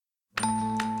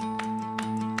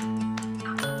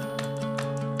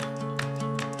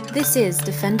This is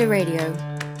Defender Radio.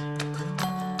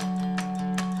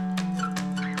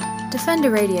 Defender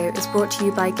Radio is brought to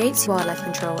you by Gates Wildlife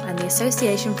Control and the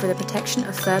Association for the Protection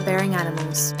of Fur-Bearing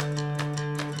Animals.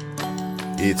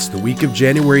 It's the week of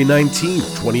January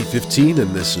 19th, 2015,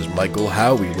 and this is Michael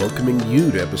Howie welcoming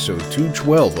you to episode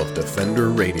 212 of Defender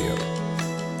Radio.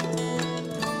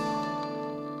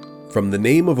 From the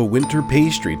name of a winter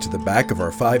pastry to the back of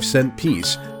our 5-cent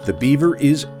piece, the beaver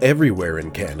is everywhere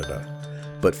in Canada.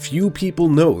 But few people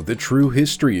know the true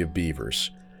history of beavers,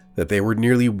 that they were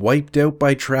nearly wiped out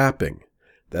by trapping,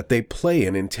 that they play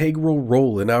an integral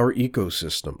role in our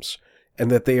ecosystems,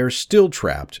 and that they are still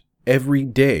trapped every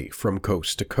day from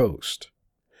coast to coast.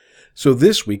 So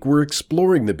this week we're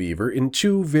exploring the beaver in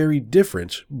two very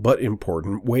different but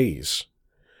important ways.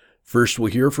 First,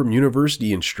 we'll hear from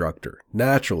university instructor,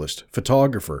 naturalist,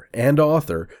 photographer, and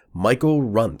author Michael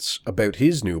Runts about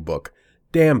his new book,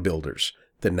 Dam Builders: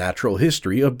 The Natural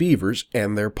History of Beavers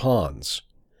and Their Ponds.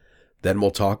 Then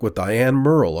we'll talk with Diane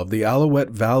Merle of the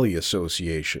Alouette Valley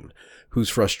Association, whose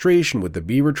frustration with the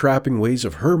beaver trapping ways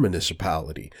of her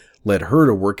municipality led her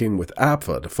to working with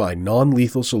APFA to find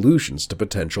non-lethal solutions to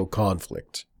potential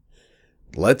conflict.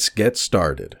 Let's get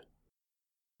started.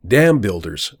 Dam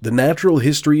Builders: The Natural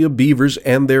History of Beavers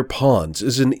and Their Ponds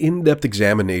is an in-depth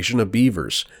examination of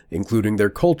beavers, including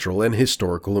their cultural and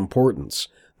historical importance,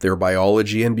 their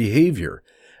biology and behavior,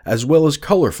 as well as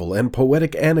colorful and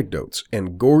poetic anecdotes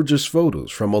and gorgeous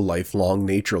photos from a lifelong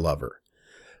nature lover.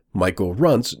 Michael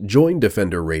Runts joined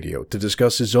Defender Radio to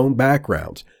discuss his own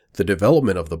background, the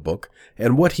development of the book,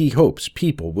 and what he hopes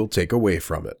people will take away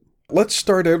from it. Let's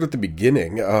start out at the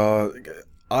beginning.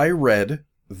 I read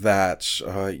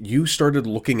that you started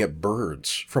looking at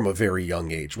birds from a very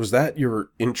young age. Was that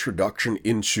your introduction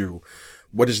into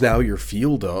what is now your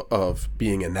field of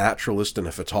being a naturalist and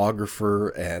a photographer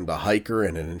and a hiker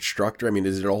and an instructor? I mean,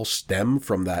 does it all stem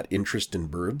from that interest in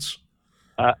birds?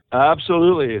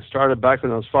 Absolutely. It started back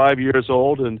when I was 5 years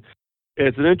old, and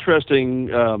it's an interesting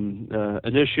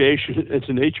initiation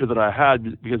into nature that I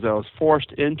had because I was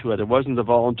forced into it. It wasn't a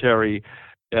voluntary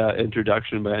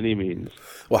introduction by any means.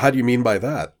 Well, how do you mean by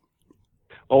that?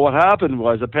 Well, what happened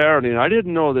was, apparently, and I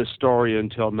didn't know this story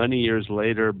until many years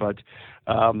later, but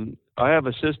I have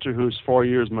a sister who's 4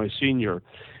 years my senior,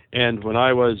 and when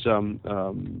I was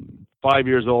 5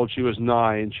 years old, she was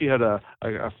 9. She had a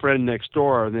friend next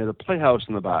door, and they had a playhouse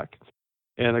in the back.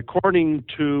 And according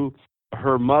to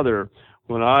her mother,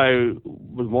 when I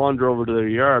would wander over to their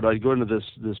yard, I'd go into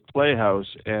this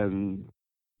playhouse and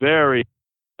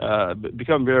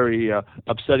become very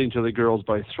upsetting to the girls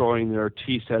by throwing their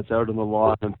tea sets out on the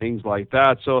lawn and things like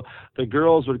that. So the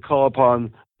girls would call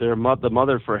upon the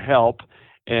mother for help,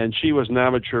 and she was an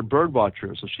amateur bird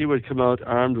watcher. So she would come out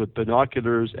armed with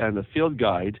binoculars and a field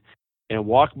guide and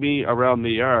walk me around the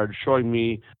yard, showing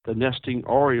me the nesting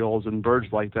orioles and birds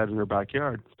like that in her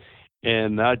backyard.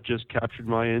 And that just captured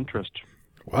my interest.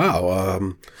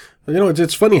 Wow.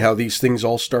 It's funny how these things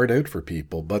all start out for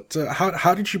people, but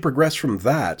how did you progress from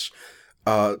that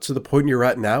to the point you're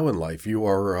at now in life? You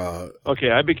are...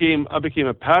 Okay, I became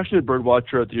a passionate bird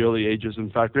watcher at the early ages. In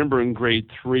fact, remember in grade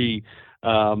 3,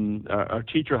 our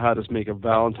teacher had us make a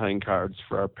Valentine cards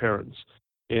for our parents,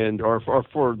 or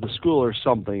for the school or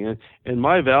something. And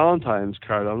my Valentine's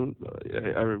card,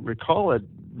 I recall it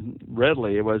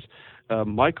readily. It was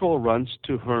Michael Runts,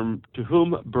 to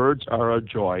whom birds are a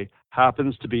joy,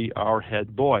 happens to be our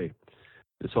head boy.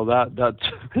 So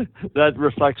that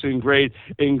reflects in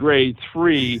grade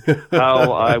 3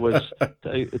 how I was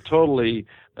totally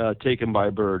taken by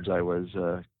birds. I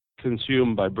was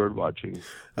consumed by bird watching.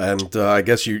 And I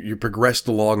guess you progressed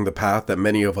along the path that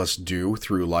many of us do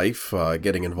through life,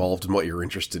 getting involved in what you're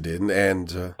interested in.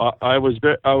 And I was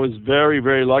very,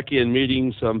 very lucky in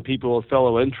meeting some people with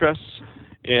fellow interests,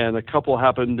 and a couple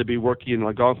happened to be working in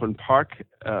Algonquin Park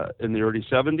in the early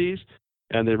 70s,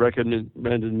 and they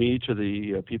recommended me to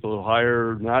the people who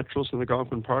hire naturalists in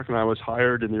Algonquin Park, and I was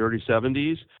hired in the early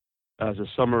 70s as a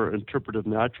summer interpretive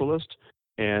naturalist.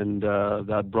 And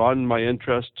that broadened my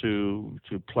interest to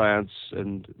plants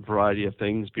and variety of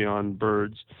things beyond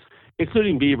birds,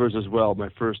 including beavers as well. My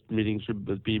first meetings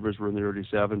with beavers were in the early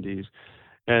 70s,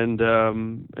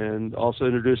 and also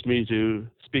introduced me to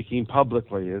speaking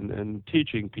publicly and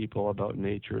teaching people about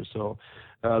nature. So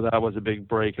that was a big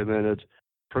break, and then it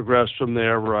progressed from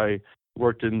there, where I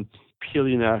worked in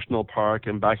Pelee National Park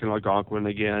and back in Algonquin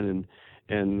again,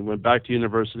 and went back to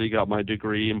university, got my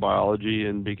degree in biology,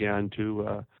 and began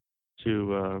to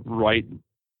write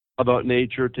about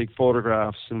nature, take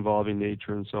photographs involving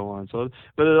nature, and so on. So,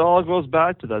 but it all goes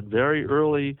back to that very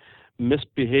early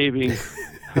misbehaving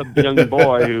young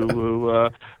boy who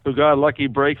got a lucky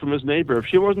break from his neighbor. If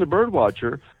she wasn't a bird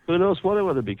watcher, who knows what it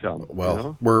would have become?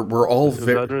 Well, we're all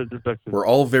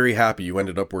very happy you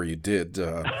ended up where you did.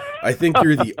 I think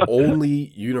you're the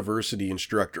only university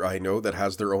instructor I know that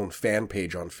has their own fan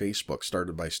page on Facebook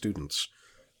started by students.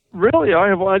 Really?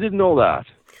 I didn't know that.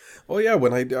 Well, yeah,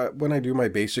 when I do my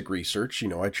basic research,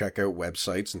 I check out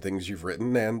websites and things you've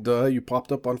written, and you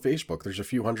popped up on Facebook. There's a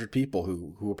few hundred people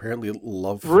who apparently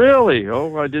love... Really?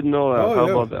 Oh, I didn't know that. Oh, How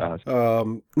yeah. about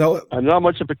that? No, I'm not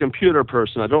much of a computer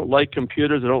person. I don't like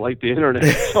computers. I don't like the internet.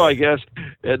 So I guess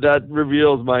that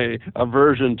reveals my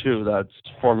aversion to that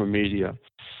form of media.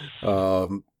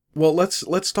 Well,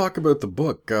 let's talk about the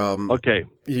book. Okay.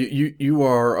 You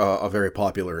are a very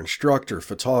popular instructor,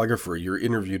 photographer. You're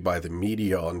interviewed by the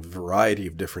media on a variety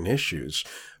of different issues.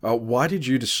 Why did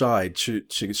you decide to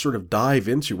sort of dive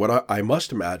into what I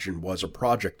must imagine was a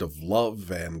project of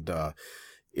love and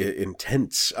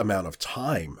intense amount of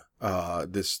time?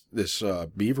 This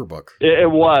beaver book.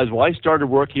 It was. Well, I started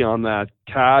working on that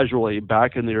casually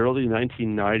back in the early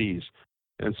 1990s.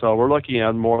 And so we're looking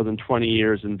at more than 20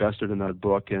 years invested in that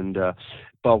book. And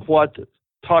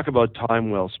talk about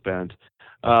time well spent.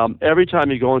 Every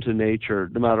time you go into nature,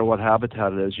 no matter what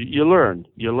habitat it is, you learn,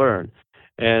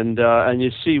 and you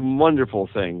see wonderful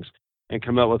things and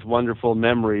come out with wonderful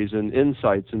memories and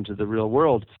insights into the real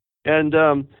world. And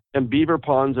beaver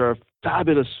ponds are a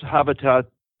fabulous habitat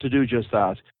to do just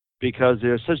that, because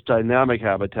they're such dynamic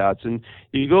habitats. And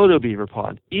you go to a beaver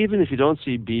pond, even if you don't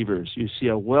see beavers, you see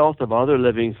a wealth of other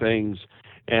living things,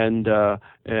 and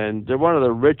they're one of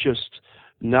the richest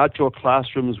natural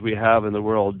classrooms we have in the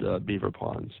world, beaver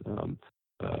ponds. A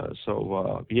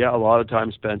lot of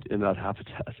time spent in that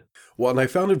habitat. Well, and I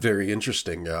found it very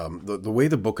interesting. The way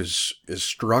the book is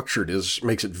structured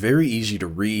makes it very easy to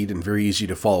read and very easy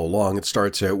to follow along. It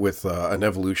starts out with an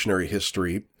evolutionary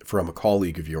history from a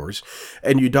colleague of yours,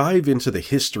 and you dive into the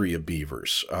history of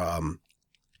beavers,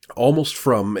 almost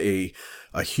from a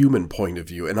human point of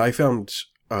view. And I found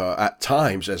at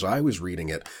times, as I was reading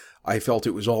it, I felt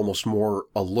it was almost more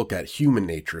a look at human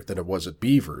nature than it was at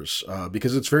beavers,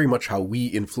 because it's very much how we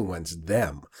influence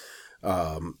them.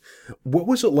 What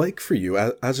was it like for you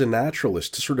as a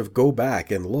naturalist to sort of go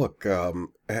back and look?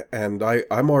 And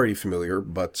I'm already familiar,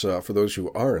 but for those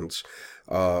who aren't,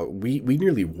 we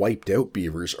nearly wiped out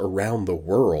beavers around the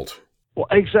world. Well,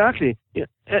 exactly.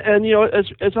 And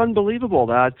it's unbelievable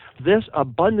that this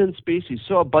abundant species,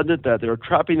 so abundant that they were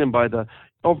trapping them by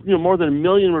more than 1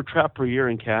 million were trapped per year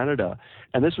in Canada.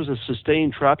 And this was a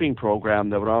sustained trapping program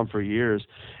that went on for years.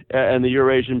 And the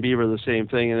Eurasian beaver, the same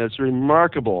thing. And it's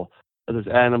remarkable that this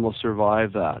animal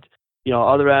survived that.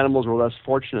 Other animals were less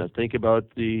fortunate. Think about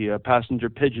the passenger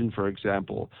pigeon, for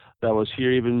example, that was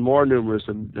here even more numerous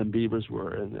than beavers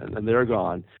were, and they're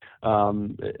gone.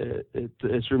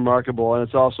 It's remarkable, and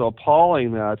it's also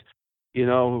appalling that,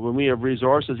 when we have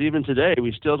resources, even today,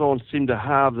 we still don't seem to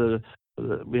have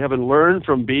we haven't learned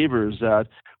from beavers that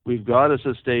we've got to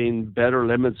sustain better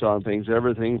limits on things,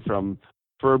 everything from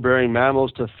fur-bearing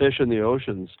mammals to fish in the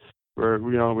oceans.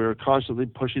 We're constantly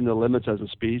pushing the limits as a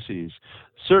species.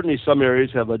 Certainly some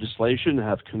areas have legislation,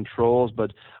 have controls,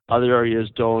 but other areas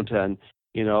don't. And,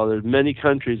 there's many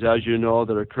countries, as you know,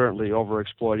 that are currently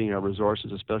overexploiting our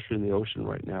resources, especially in the ocean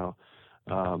right now.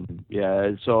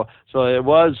 So it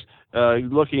was,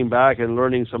 looking back and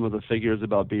learning some of the figures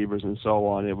about beavers and so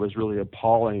on, it was really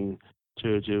appalling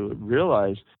to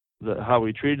realize how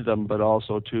we treated them, but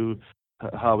also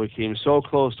how we came so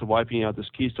close to wiping out this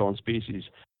keystone species.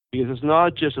 Because it's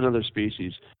not just another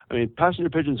species. I mean, passenger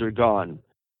pigeons are gone,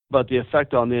 but the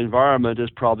effect on the environment is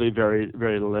probably very,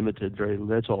 very limited, very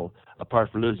little, apart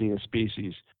from losing a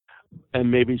species, and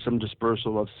maybe some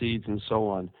dispersal of seeds and so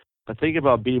on. But think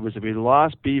about beavers. If we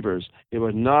lost beavers, it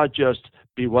would not just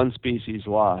be one species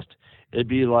lost. It'd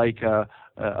be like a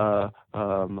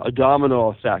domino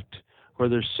effect, where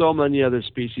there's so many other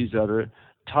species that are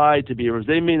tied to beavers.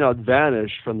 They may not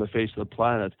vanish from the face of the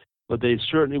planet, but they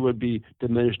certainly would be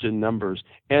diminished in numbers.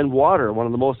 And water, one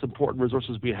of the most important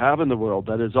resources we have in the world,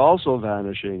 that is also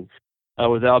vanishing.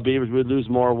 Without beavers, we'd lose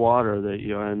more water.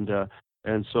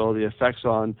 And so the effects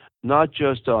on not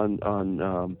just on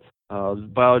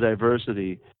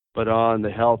biodiversity, but on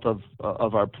the health of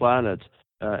our planet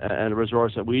and a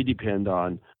resource that we depend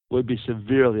on would be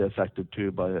severely affected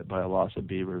too by a loss of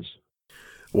beavers.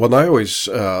 Well, and I always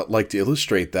like to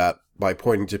illustrate that by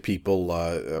pointing people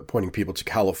to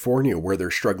California, where they're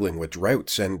struggling with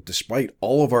droughts. And despite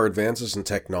all of our advances in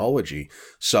technology,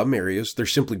 some areas, they're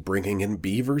simply bringing in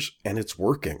beavers and it's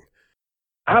working.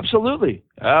 Absolutely,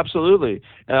 absolutely.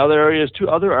 And other areas, too,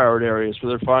 other arid areas where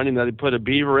they're finding that they put a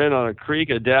beaver in on a creek,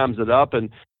 it dams it up, and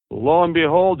lo and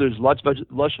behold, there's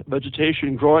lush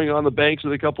vegetation growing on the banks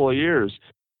in a couple of years.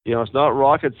 It's not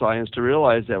rocket science to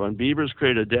realize that when beavers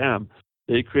create a dam,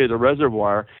 they create a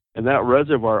reservoir, and that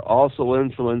reservoir also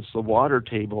influences the water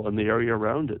table in the area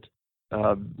around it.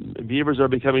 Beavers are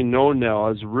becoming known now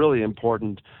as really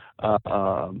important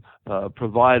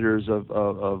providers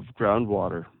of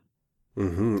groundwater.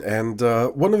 And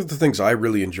one of the things I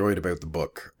really enjoyed about the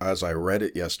book, as I read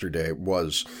it yesterday,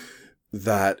 was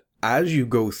that as you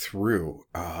go through,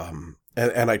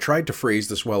 and I tried to phrase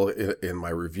this well in my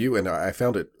review, and I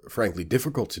found it frankly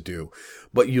difficult to do,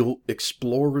 but you'll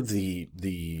explore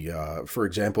for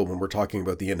example, when we're talking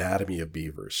about the anatomy of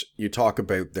beavers, you talk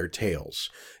about their tails,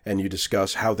 and you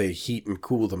discuss how they heat and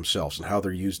cool themselves, and how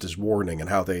they're used as warning, and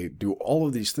how they do all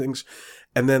of these things.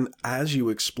 And then as you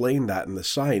explain that in the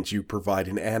science, you provide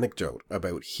an anecdote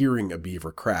about hearing a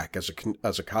beaver crack as a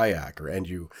kayaker, and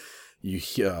you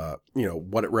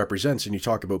what it represents, and you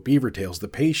talk about beaver tails, the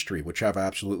pastry, which have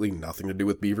absolutely nothing to do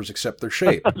with beavers except their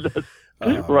shape.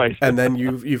 Right. And then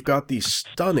you've got these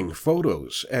stunning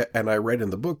photos, and I read in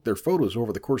the book they're photos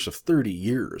over the course of 30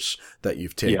 years that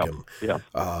you've taken. Yeah.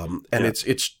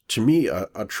 It's to me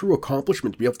a true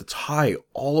accomplishment to be able to tie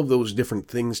all of those different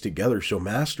things together so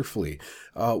masterfully.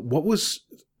 What was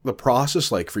the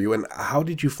process like for you, and how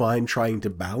did you find trying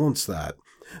to balance that,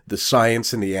 the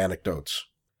science and the anecdotes?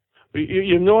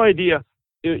 You have no idea.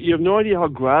 You have no idea how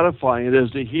gratifying it is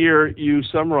to hear you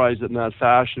summarize it in that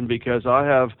fashion, because I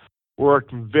have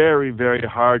worked very, very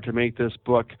hard to make this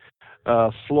book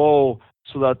flow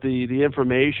so that the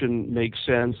information makes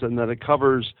sense and that it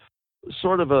covers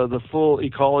sort of the full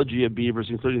ecology of beavers,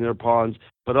 including their ponds.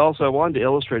 But also I wanted to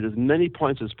illustrate as many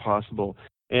points as possible.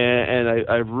 And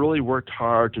I've really worked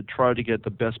hard to try to get the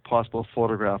best possible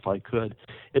photograph I could.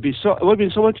 It would be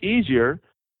so much easier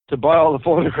to buy all the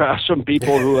photographs from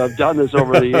people who have done this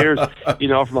over the years,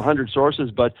 from 100 sources.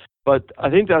 But I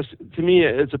think that's, to me,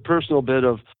 it's a personal bit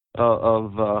of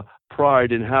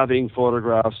pride in having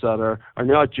photographs that are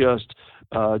not just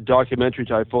documentary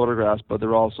type photographs, but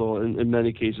they're also in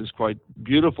many cases quite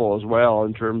beautiful as well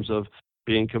in terms of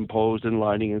being composed and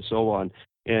lighting and so on.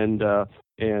 And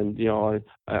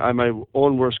I'm my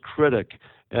own worst critic,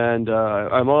 and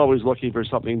I'm always looking for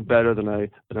something better than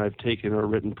I've taken or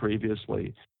written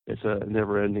previously. It's a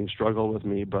never-ending struggle with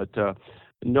me, but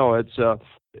no, it's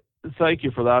thank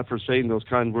you for that, for saying those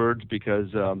kind words,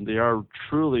 because they are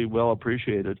truly well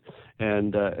appreciated,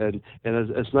 and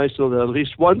it's nice to know that at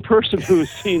least one person who's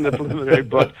seen the preliminary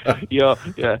book,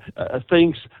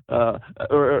 thinks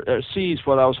or sees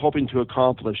what I was hoping to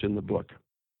accomplish in the book.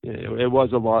 It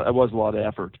was a lot. It was a lot of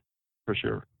effort, for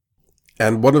sure.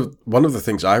 And one of the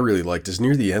things I really liked is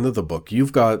near the end of the book,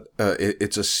 you've got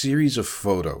it's a series of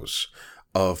photos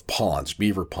of ponds,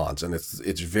 beaver ponds, and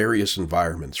it's various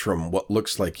environments, from what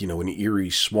looks like, an eerie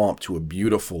swamp to a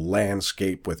beautiful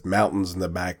landscape with mountains in the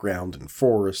background and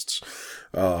forests.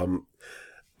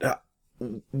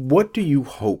 What do you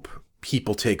hope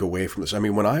people take away from this? I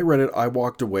mean, when I read it, I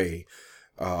walked away.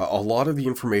 A lot of the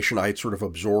information I had sort of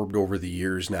absorbed over the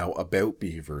years now about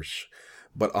beavers,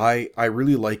 but I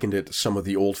really likened it to some of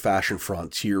the old-fashioned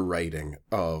frontier writing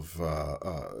of,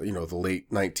 the late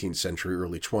 19th century,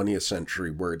 early 20th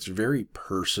century, where it's very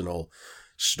personal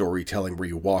storytelling where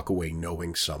you walk away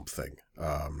knowing something.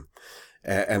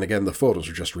 And again, the photos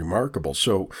are just remarkable.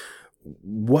 So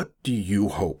what do you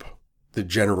hope the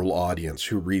general audience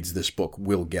who reads this book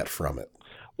will get from it?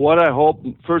 What I hope,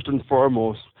 first and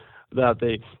foremost, that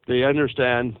they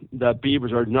understand that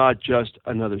beavers are not just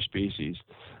another species,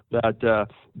 that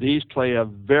these play a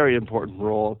very important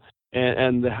role,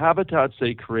 and the habitats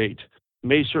they create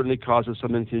may certainly cause us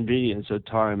some inconvenience at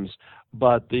times,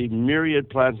 but the myriad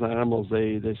plants and animals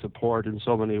they support in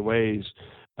so many ways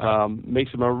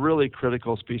makes them a really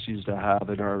critical species to have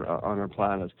on our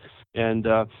planet. And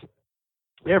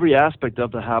every aspect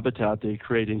of the habitat they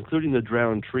create, including the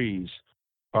drowned trees,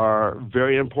 are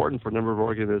very important for a number of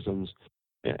organisms.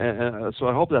 And so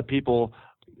I hope that people,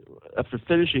 after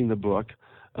finishing the book,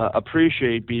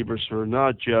 appreciate beavers for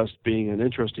not just being an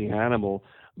interesting animal,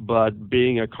 but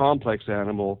being a complex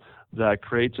animal that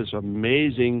creates this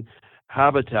amazing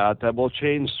habitat that will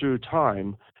change through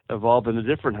time, evolve into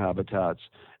different habitats.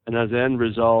 And as an end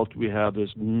result, we have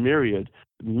this myriad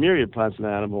plants and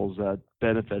animals that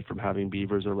benefit from having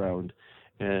beavers around.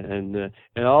 And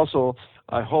also,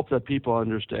 I hope that people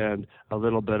understand a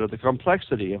little bit of the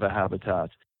complexity of a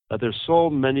habitat, that there's so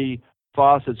many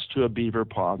faucets to a beaver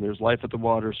pond. There's life at the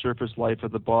water surface, life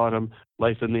at the bottom,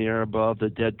 life in the air above. The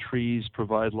dead trees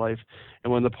provide life.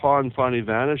 And when the pond finally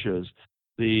vanishes,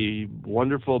 the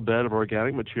wonderful bed of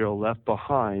organic material left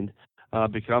behind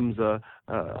becomes a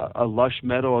lush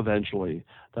meadow eventually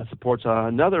that supports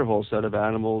another whole set of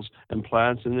animals and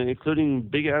plants, and including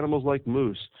big animals like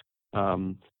moose.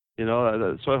 So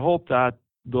I hope that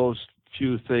those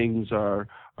few things are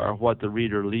what the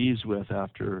reader leaves with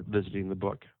after visiting the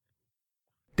book.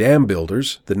 Dam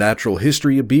Builders, The Natural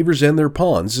History of Beavers and Their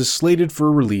Ponds is slated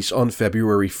for release on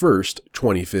February 1st,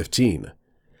 2015.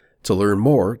 To learn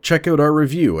more, check out our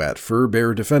review at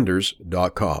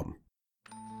furbeardefenders.com.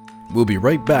 We'll be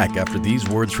right back after these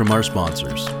words from our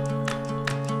sponsors.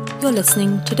 You're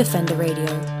listening to Defender Radio.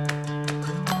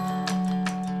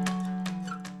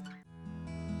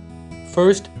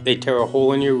 First, they tear a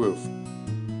hole in your roof.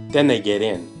 Then they get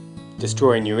in,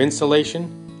 destroying your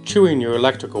insulation, chewing your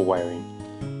electrical wiring.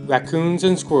 Raccoons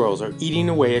and squirrels are eating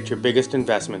away at your biggest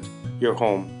investment, your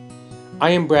home.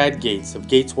 I am Brad Gates of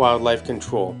Gates Wildlife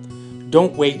Control.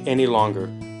 Don't wait any longer.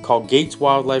 Call Gates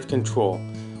Wildlife Control.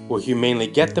 We'll humanely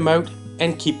get them out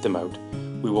and keep them out.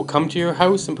 We will come to your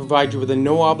house and provide you with a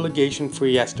no-obligation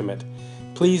free estimate.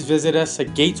 Please visit us at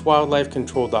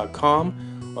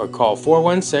gateswildlifecontrol.com or call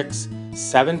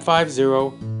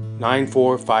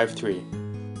 416-750-9453.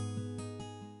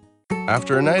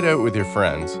 After a night out with your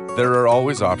friends, there are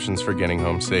always options for getting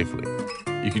home safely.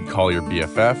 You could call your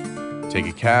BFF, take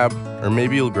a cab, or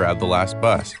maybe you'll grab the last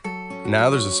bus. Now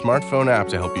there's a smartphone app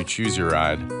to help you choose your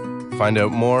ride. Find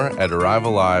out more at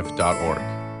arrivealive.org.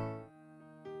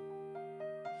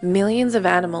 Millions of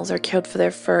animals are killed for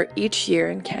their fur each year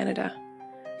in Canada.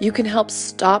 You can help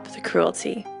stop the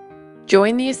cruelty.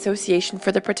 Join the Association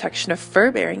for the Protection of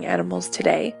Fur-Bearing Animals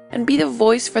today and be the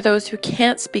voice for those who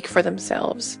can't speak for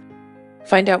themselves.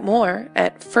 Find out more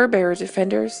at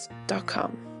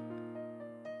furbearerdefenders.com.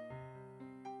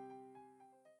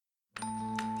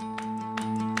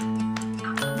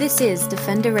 This is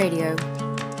Defender Radio.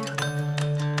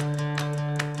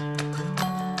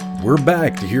 We're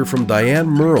back to hear from Diane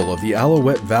Merle of the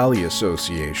Alouette Valley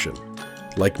Association.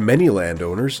 Like many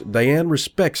landowners, Diane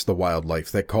respects the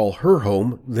wildlife that call her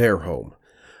home their home.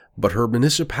 But her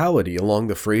municipality along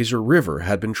the Fraser River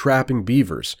had been trapping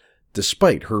beavers,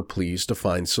 despite her pleas to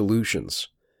find solutions.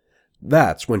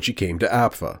 That's when she came to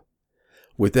APFA.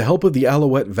 With the help of the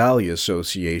Alouette Valley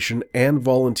Association and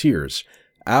volunteers,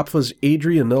 APFA's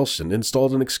Adria Nelson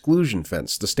installed an exclusion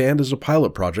fence to stand as a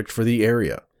pilot project for the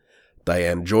area.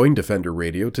 Diane joined Defender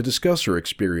Radio to discuss her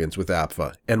experience with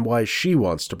APFA and why she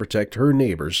wants to protect her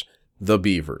neighbors, the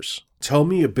beavers. Tell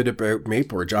me a bit about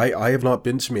Maple Ridge. I have not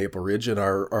been to Maple Ridge, and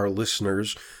our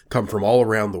listeners come from all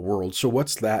around the world. So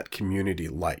what's that community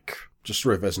like? Just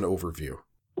sort of as an overview.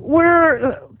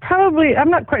 We're probably,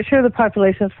 I'm not quite sure the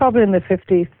population, it's probably in the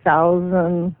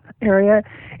 50,000 area.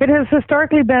 It has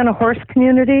historically been a horse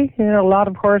community, a lot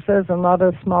of horses and a lot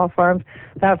of small farms.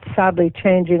 That's sadly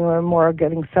changing. We're more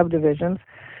getting subdivisions.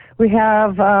 We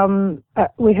have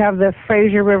the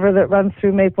Fraser River that runs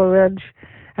through Maple Ridge,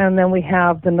 and then we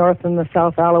have the North and the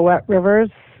South Alouette rivers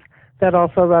that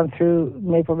also run through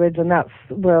Maple Ridge, and that's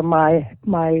where my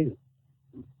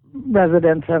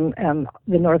residents and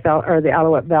the the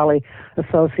Alouette Valley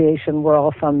Association were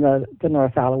all from the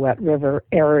North Alouette River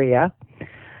area.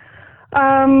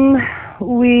 What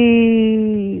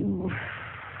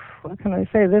can I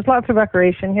say? There's lots of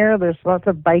recreation here. There's lots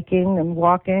of biking and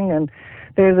walking, and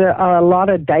there's a lot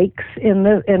of dikes in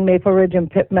Maple Ridge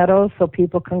and Pitt Meadows, so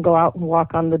people can go out and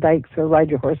walk on the dikes or ride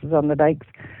your horses on the dikes,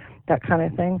 that kind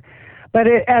of thing. But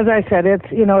as I said, it's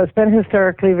been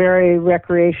historically very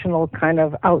recreational, kind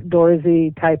of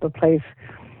outdoorsy type of place.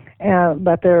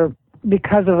 But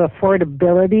because of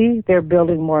affordability, they're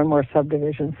building more and more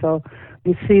subdivisions. So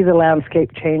you see the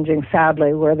landscape changing.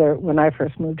 Sadly, when I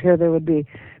first moved here, there would be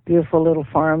beautiful little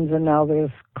farms, and now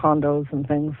there's condos and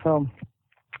things. So,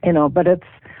 but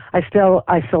I still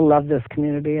love this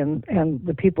community, and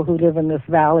the people who live in this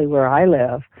valley where I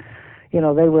live.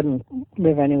 They wouldn't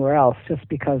live anywhere else just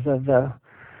because of the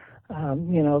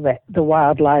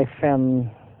wildlife and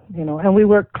we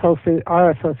work closely.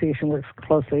 Our association works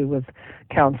closely with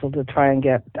council to try and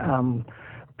get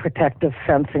protective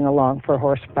fencing along for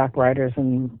horseback riders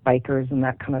and bikers and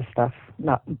that kind of stuff.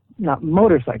 Not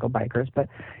motorcycle bikers, but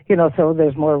so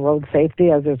there's more road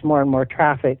safety as there's more and more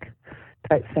traffic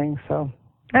type thing. So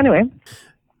anyway.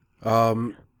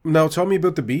 Now tell me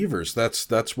about the beavers.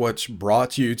 That's what's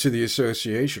brought you to the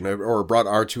association, or brought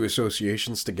our two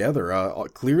associations together.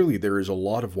 Clearly there is a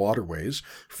lot of waterways.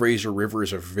 Fraser River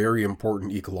is a very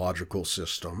important ecological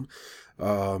system.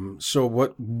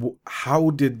 How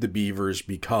did the beavers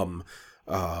become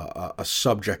a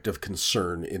subject of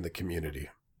concern in the community?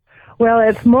 Well,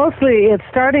 it's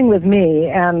starting with me,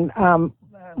 and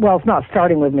it's not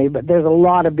starting with me, but there's a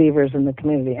lot of beavers in the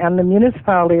community, and the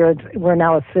municipality, we're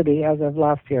now a city as of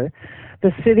last year.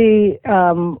 The city,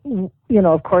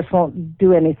 of course, won't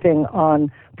do anything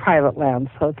on private land,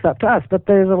 so it's up to us. But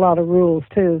there's a lot of rules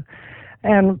too,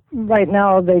 and right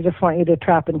now they just want you to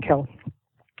trap and kill.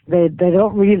 They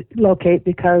don't relocate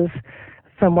because,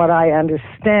 from what I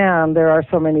understand, there are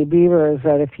so many beavers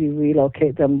that if you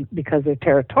relocate them because they're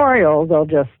territorial, they'll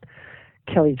just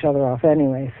kill each other off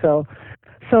anyway. So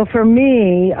for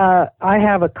me, I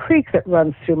have a creek that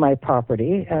runs through my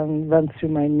property and runs through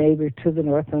my neighbor to the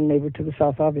north and neighbor to the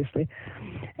south, obviously.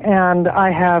 And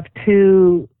I have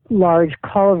two large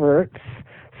culverts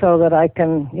so that I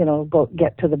can, go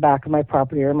get to the back of my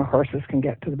property, or my horses can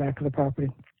get to the back of the property.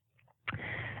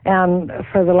 And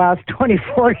for the last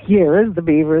 24 years, the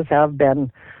beavers have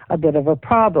been a bit of a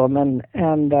problem.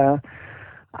 And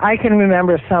I can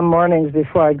remember some mornings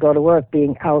before I'd go to work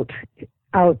being out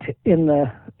in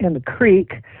the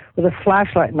creek with a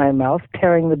flashlight in my mouth,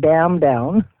 tearing the dam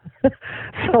down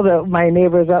so that my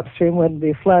neighbors upstream wouldn't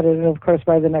be flooded. And of course,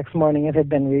 by the next morning, it had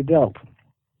been rebuilt.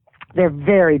 They're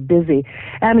very busy.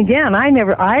 And again,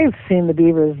 I've seen the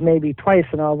beavers maybe twice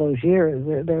in all those years.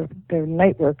 They're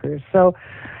night workers. So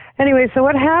anyway, so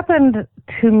what happened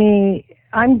to me,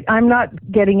 I'm not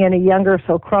getting any younger,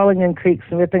 so crawling in creeks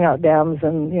and ripping out dams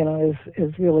and,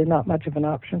 is really not much of an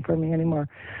option for me anymore.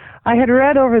 I had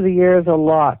read over the years a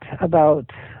lot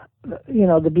about,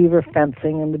 the beaver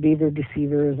fencing and the beaver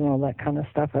deceivers and all that kind of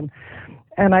stuff.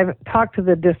 And I've talked to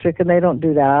the district and they don't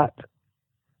do that.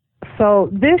 So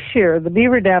this year, the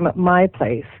beaver dam at my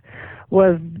place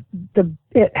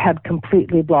it had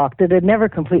completely blocked. It had never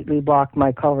completely blocked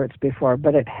my culverts before,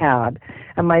 but it had.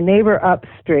 And my neighbor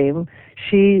upstream,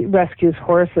 she rescues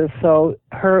horses, so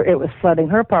it was flooding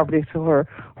her property, so her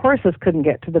horses couldn't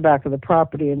get to the back of the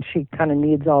property, and she kind of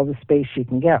needs all the space she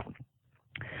can get.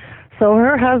 So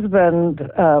her husband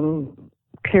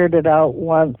cleared it out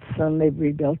once, and they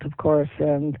rebuilt, of course,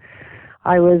 and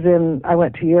I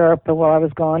went to Europe, and while I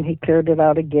was gone, he cleared it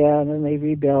out again, and they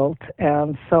rebuilt.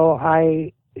 And so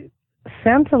I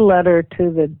sent a letter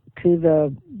to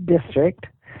the district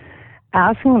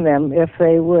asking them if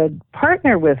they would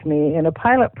partner with me in a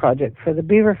pilot project for the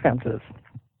beaver fences.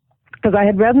 Because I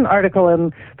had read an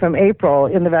article from April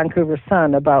in the Vancouver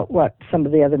Sun about what some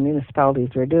of the other municipalities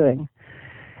were doing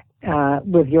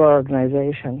with your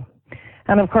organization.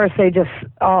 And of course,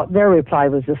 their reply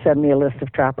was to send me a list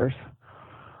of trappers.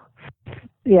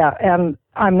 Yeah, and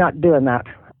I'm not doing that,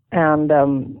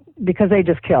 and because they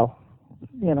just kill,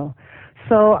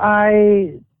 So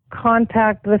I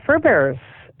contacted the fur bearers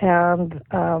and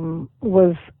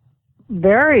was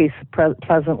very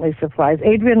pleasantly surprised.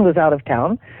 Adrian was out of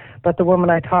town, but the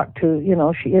woman I talked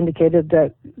to, she indicated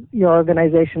that your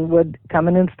organization would come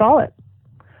and install it,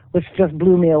 which just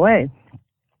blew me away.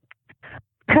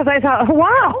 Because I thought,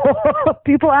 wow,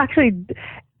 people actually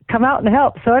come out and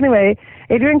help. So anyway,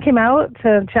 Adrian came out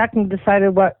to check and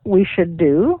decided what we should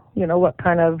do, what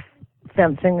kind of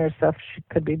fencing or stuff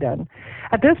could be done.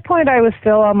 At this point, I was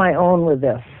still on my own with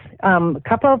this. A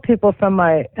couple of people from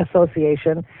my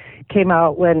association came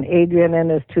out when Adrian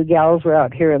and his two gals were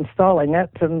out here installing it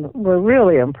and were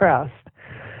really impressed,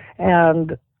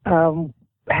 and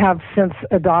have since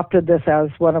adopted this as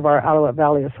one of our Alouette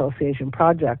Valley Association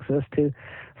projects, is to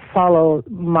follow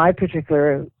my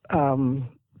particular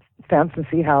fence and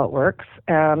see how it works,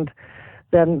 and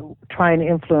then try and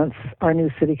influence our new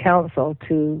city council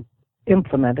to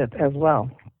implement it as well.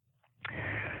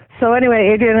 So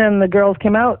anyway, Adrian and the girls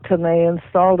came out and they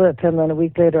installed it, and then a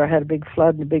week later I had a big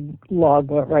flood and a big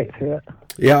log went right through it.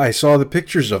 Yeah, I saw the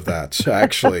pictures of that,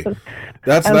 actually.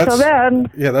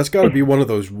 That's got to be one of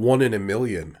those 1 in a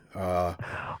million,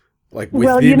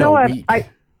 within a week.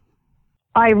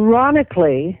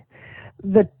 Ironically,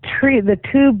 the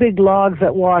two big logs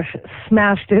that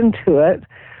smashed into it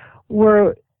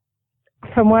were,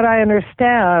 from what I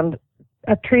understand,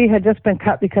 a tree had just been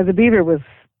cut because a beaver was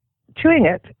chewing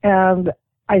it. And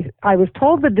I was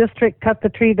told the district cut the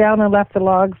tree down and left the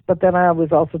logs, but then I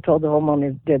was also told the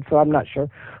homeowner did, so I'm not sure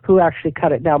who actually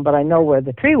cut it down, but I know where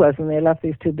the tree was, and they left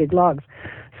these two big logs.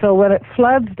 So when it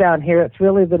floods down here, it's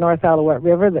really the North Alouette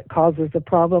River that causes the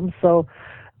problem. So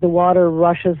the water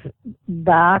rushes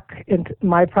back into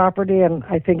my property, and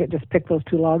I think it just picked those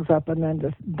two logs up and then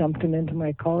just dumped them into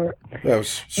my culvert. That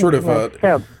was sort of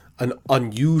an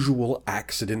unusual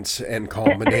accident and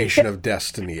combination of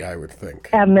destiny, I would think.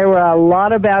 And there were a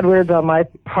lot of bad words on my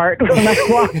part when I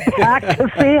walked back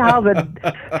to see how the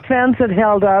fence had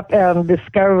held up and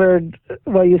discovered,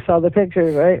 well, you saw the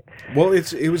pictures, right? Well,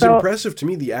 it was impressive to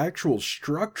me. The actual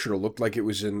structure looked like it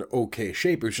was in okay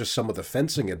shape. It was just some of the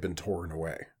fencing had been torn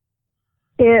away.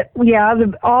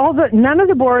 None of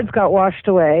the boards got washed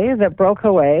away that broke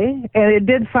away, and it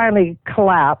did finally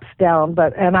collapse down.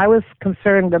 And I was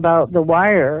concerned about the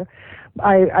wire.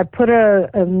 I put a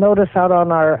notice out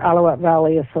on our Alouette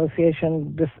Valley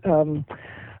Association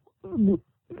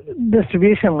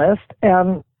distribution list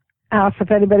and asked if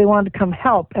anybody wanted to come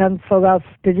help. And so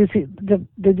did you see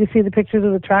the pictures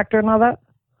of the tractor and all that?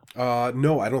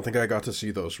 No, I don't think I got to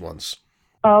see those ones.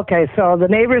 Okay, so the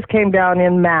neighbors came down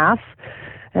in mass.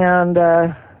 And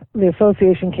the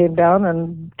association came down,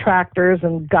 and tractors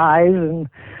and guys and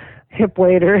hip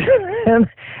waders,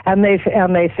 and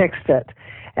they fixed it.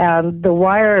 And the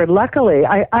wire, luckily,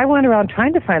 I went around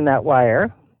trying to find that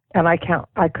wire, and I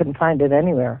couldn't find it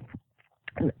anywhere,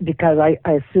 because I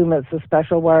assume it's a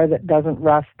special wire that doesn't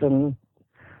rust and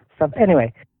stuff.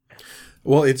 Anyway.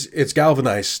 Well, it's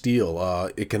galvanized steel.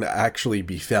 It can actually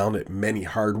be found at many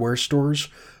hardware stores.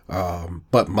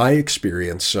 But my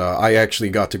experience, I actually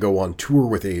got to go on tour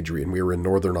with Adrian. We were in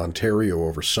Northern Ontario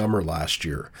over summer last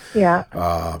year. Yeah.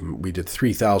 We did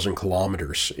 3,000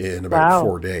 kilometers in about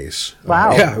 4 days.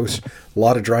 Wow. Yeah, it was a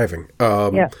lot of driving.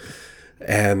 Yeah.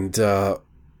 And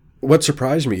what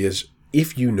surprised me is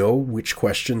if you know which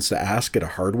questions to ask at a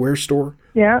hardware store,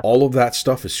 all of that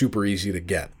stuff is super easy to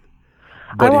get.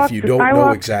 But if you don't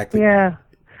know exactly... Yeah.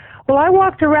 Well, I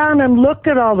walked around and looked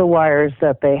at all the wires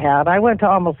that they had. I went to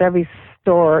almost every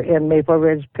store in Maple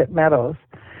Ridge Pit Meadows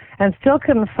and still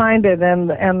couldn't find it. And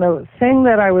the thing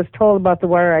that I was told about the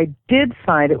wire I did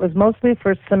find, it was mostly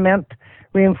for cement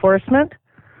reinforcement.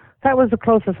 That was the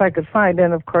closest I could find.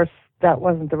 And, of course, that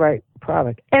wasn't the right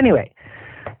product. Anyway,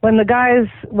 after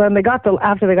they got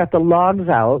the logs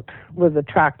out with the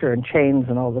tractor and chains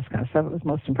and all this kind of stuff, it was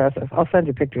most impressive. I'll send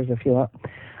you pictures if you want.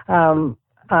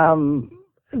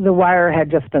 The wire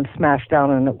had just been smashed down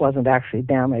and it wasn't actually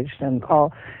damaged, and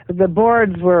all the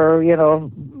boards were,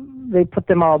 they put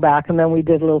them all back, and then we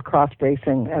did a little cross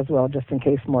bracing as well, just in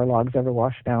case more logs ever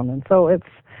washed down, and so it's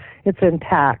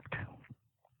intact.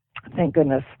 Thank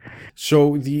goodness.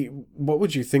 So what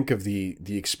would you think of the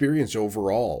experience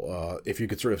overall? If you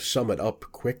could sort of sum it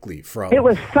up quickly from... It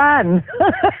was fun.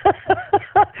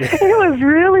 It was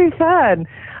really fun.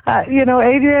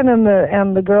 Adrian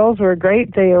and the girls were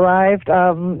great. They arrived.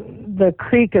 The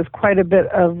creek is quite a bit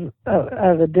of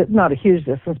not a huge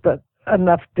distance, but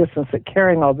enough distance that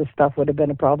carrying all this stuff would have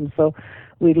been a problem. So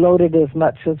we loaded as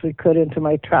much as we could into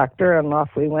my tractor, and off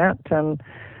we went. And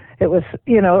it was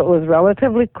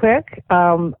relatively quick.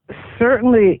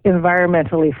 Certainly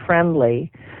environmentally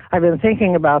friendly. I've been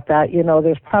thinking about that.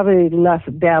 There's probably less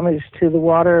damage to the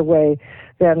waterway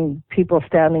than people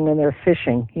standing in there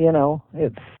fishing.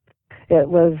 It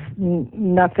was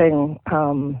nothing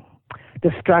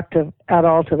destructive at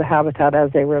all to the habitat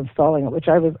as they were installing it, which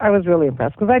I was really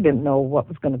impressed, because I didn't know what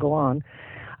was going to go on.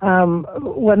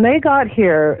 When they got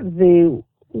here, the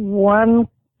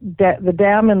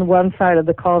dam in one side of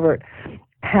the culvert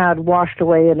had washed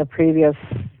away in a previous,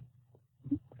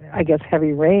 I guess,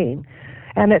 heavy rain.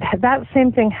 And that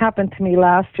same thing happened to me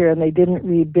last year, and they didn't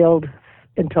rebuild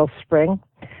until spring.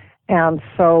 And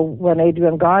so when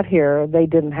Adrian got here, they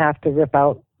didn't have to rip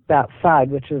out that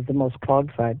side, which is the most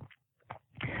clogged side.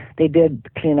 They did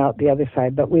clean out the other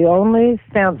side, but we only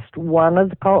fenced one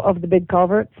of the big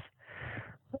culverts,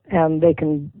 and they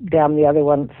can dam the other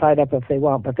one side up if they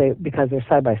want, but because they're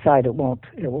side by side, it won't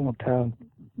dam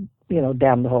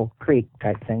the whole creek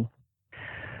type thing.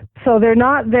 So they're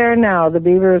not there now. The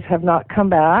beavers have not come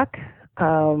back,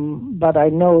 but I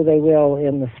know they will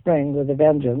in the spring with a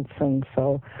vengeance, and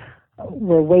so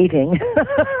we're waiting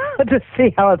to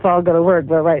see how it's all going to work.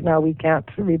 But right now we can't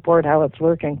report how it's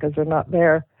working because they're not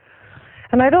there.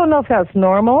 And I don't know if that's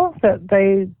normal, that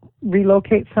they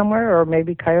relocate somewhere, or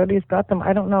maybe coyotes got them.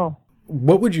 I don't know.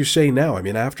 What would you say now? I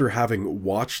mean, after having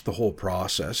watched the whole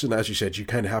process, and as you said, you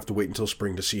kind of have to wait until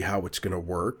spring to see how it's going to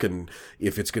work and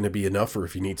if it's going to be enough, or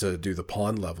if you need to do the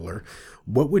pond leveler.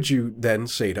 What would you then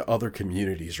say to other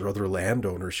communities or other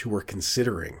landowners who are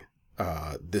considering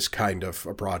this kind of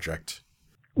a project?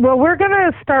 Well, we're going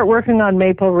to start working on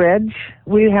Maple Ridge.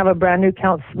 We have a brand new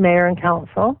mayor and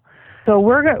council. So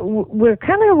we're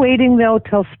kind of waiting, though,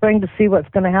 till spring to see what's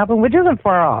going to happen, which isn't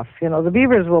far off. The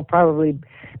beavers will probably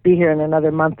be here in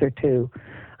another month or two,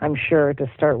 I'm sure,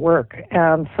 to start work.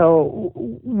 And so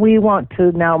we want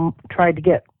to now try to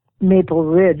get Maple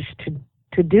Ridge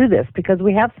to do this because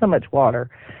we have so much water,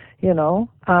 you know.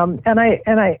 And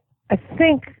I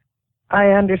think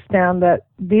I understand that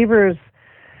beavers,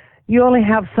 you only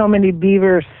have so many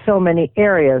beavers, so many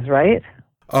areas, right?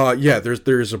 Yeah,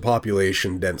 there's a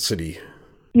population density.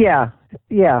 Yeah.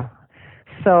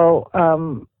 So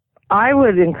I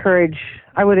would encourage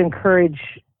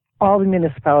all the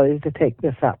municipalities to take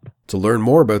this up. To learn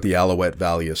more about the Alouette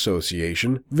Valley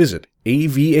Association, visit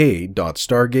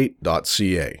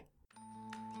ava.stargate.ca.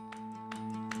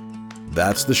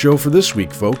 That's the show for this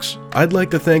week, folks. I'd like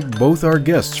to thank both our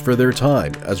guests for their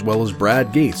time, as well as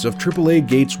Brad Gates of AAA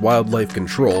Gates Wildlife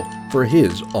Control for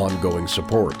his ongoing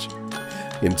support.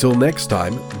 Until next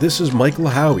time, this is Michael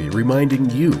Howie reminding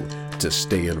you to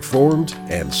stay informed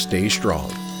and stay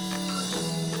strong.